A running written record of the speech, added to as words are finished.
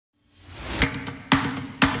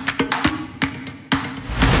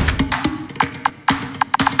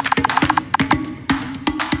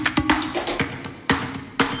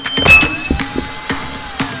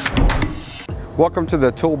Welcome to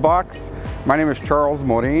the Toolbox. My name is Charles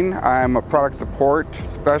Morin. I'm a product support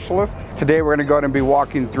specialist. Today we're going to go ahead and be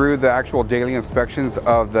walking through the actual daily inspections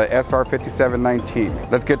of the SR5719.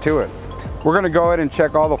 Let's get to it. We're going to go ahead and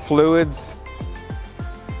check all the fluids.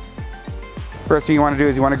 First thing you want to do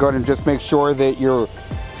is you want to go ahead and just make sure that your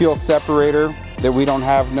fuel separator, that we don't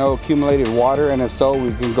have no accumulated water, and if so,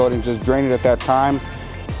 we can go ahead and just drain it at that time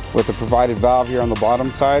with the provided valve here on the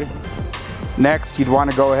bottom side. Next, you'd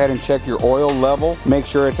want to go ahead and check your oil level. Make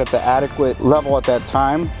sure it's at the adequate level at that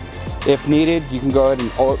time. If needed, you can go ahead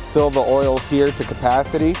and fill the oil here to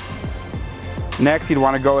capacity. Next, you'd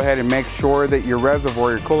want to go ahead and make sure that your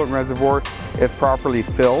reservoir, your coolant reservoir, is properly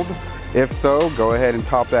filled. If so, go ahead and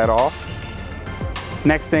top that off.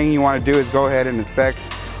 Next thing you want to do is go ahead and inspect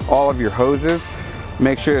all of your hoses.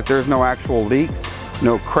 Make sure that there's no actual leaks,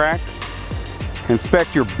 no cracks.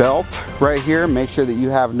 Inspect your belt right here. Make sure that you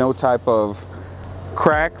have no type of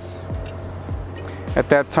cracks at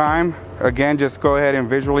that time. Again, just go ahead and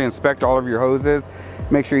visually inspect all of your hoses.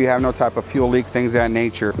 Make sure you have no type of fuel leak, things of that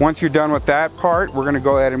nature. Once you're done with that part, we're going to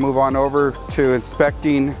go ahead and move on over to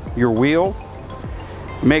inspecting your wheels.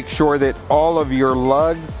 Make sure that all of your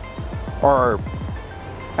lugs are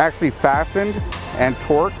actually fastened and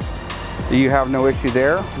torqued. You have no issue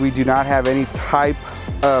there. We do not have any type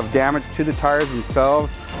of damage to the tires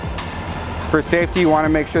themselves. For safety, you want to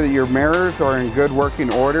make sure that your mirrors are in good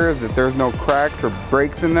working order, that there's no cracks or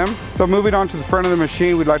breaks in them. So moving on to the front of the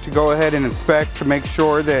machine, we'd like to go ahead and inspect to make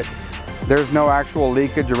sure that there's no actual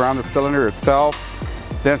leakage around the cylinder itself.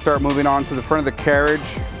 Then start moving on to the front of the carriage.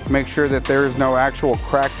 Make sure that there's no actual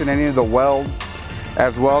cracks in any of the welds,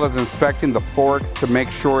 as well as inspecting the forks to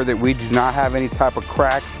make sure that we do not have any type of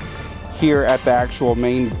cracks here at the actual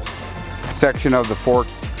main section of the fork,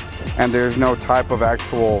 and there's no type of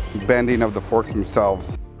actual bending of the forks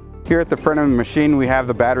themselves. Here at the front of the machine, we have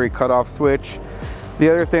the battery cutoff switch. The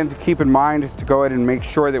other thing to keep in mind is to go ahead and make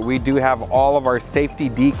sure that we do have all of our safety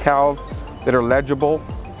decals that are legible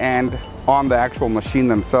and on the actual machine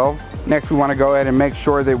themselves. Next, we want to go ahead and make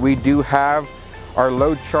sure that we do have our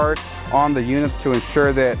load charts on the unit to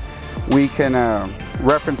ensure that we can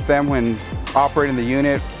reference them when operating the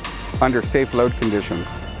unit under safe load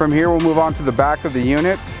conditions. From here, we'll move on to the back of the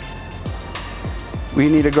unit. We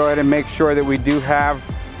need to go ahead and make sure that we do have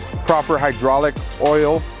proper hydraulic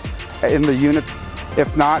oil in the unit.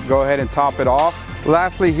 If not, go ahead and top it off.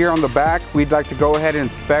 Lastly, here on the back, we'd like to go ahead and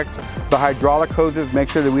inspect the hydraulic hoses, make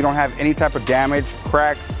sure that we don't have any type of damage,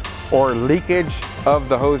 cracks, or leakage of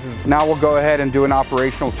the hoses. Now we'll go ahead and do an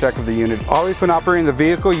operational check of the unit. Always when operating the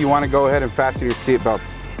vehicle, you want to go ahead and fasten your seatbelt.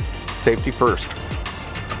 Safety first.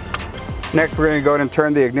 Next, we're going to go ahead and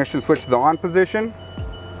turn the ignition switch to the on position.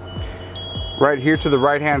 Right here to the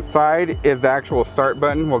right hand side is the actual start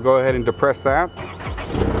button. We'll go ahead and depress that.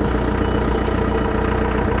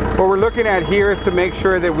 What we're looking at here is to make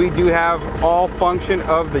sure that we do have all function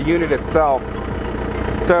of the unit itself.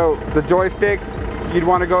 So the joystick, you'd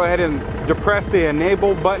want to go ahead and depress the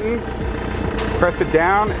enable button, press it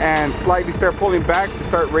down, and slightly start pulling back to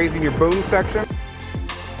start raising your boom section.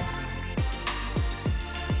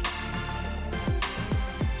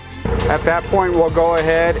 At that point, we'll go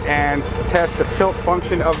ahead and test the tilt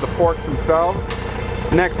function of the forks themselves.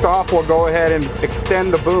 Next off, we'll go ahead and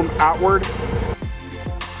extend the boom outward.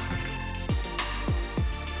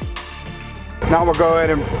 Now we'll go ahead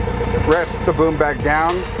and rest the boom back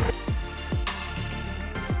down.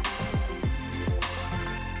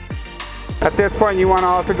 At this point, you want to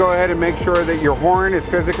also go ahead and make sure that your horn is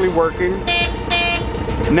physically working.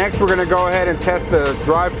 Next, we're going to go ahead and test the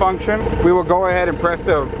drive function. We will go ahead and press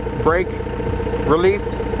the brake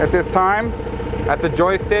release at this time. At the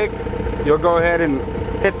joystick, you'll go ahead and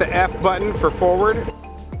hit the F button for forward.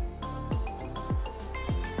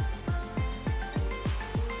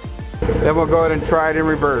 Then we'll go ahead and try it in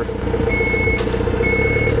reverse.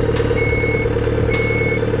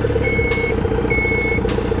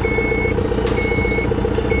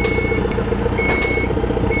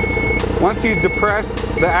 Once you depress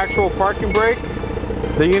the actual parking brake,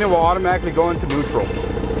 the unit will automatically go into neutral.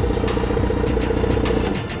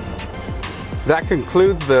 That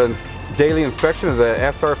concludes the daily inspection of the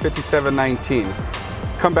SR5719.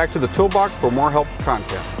 Come back to the Toolbox for more helpful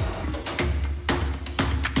content.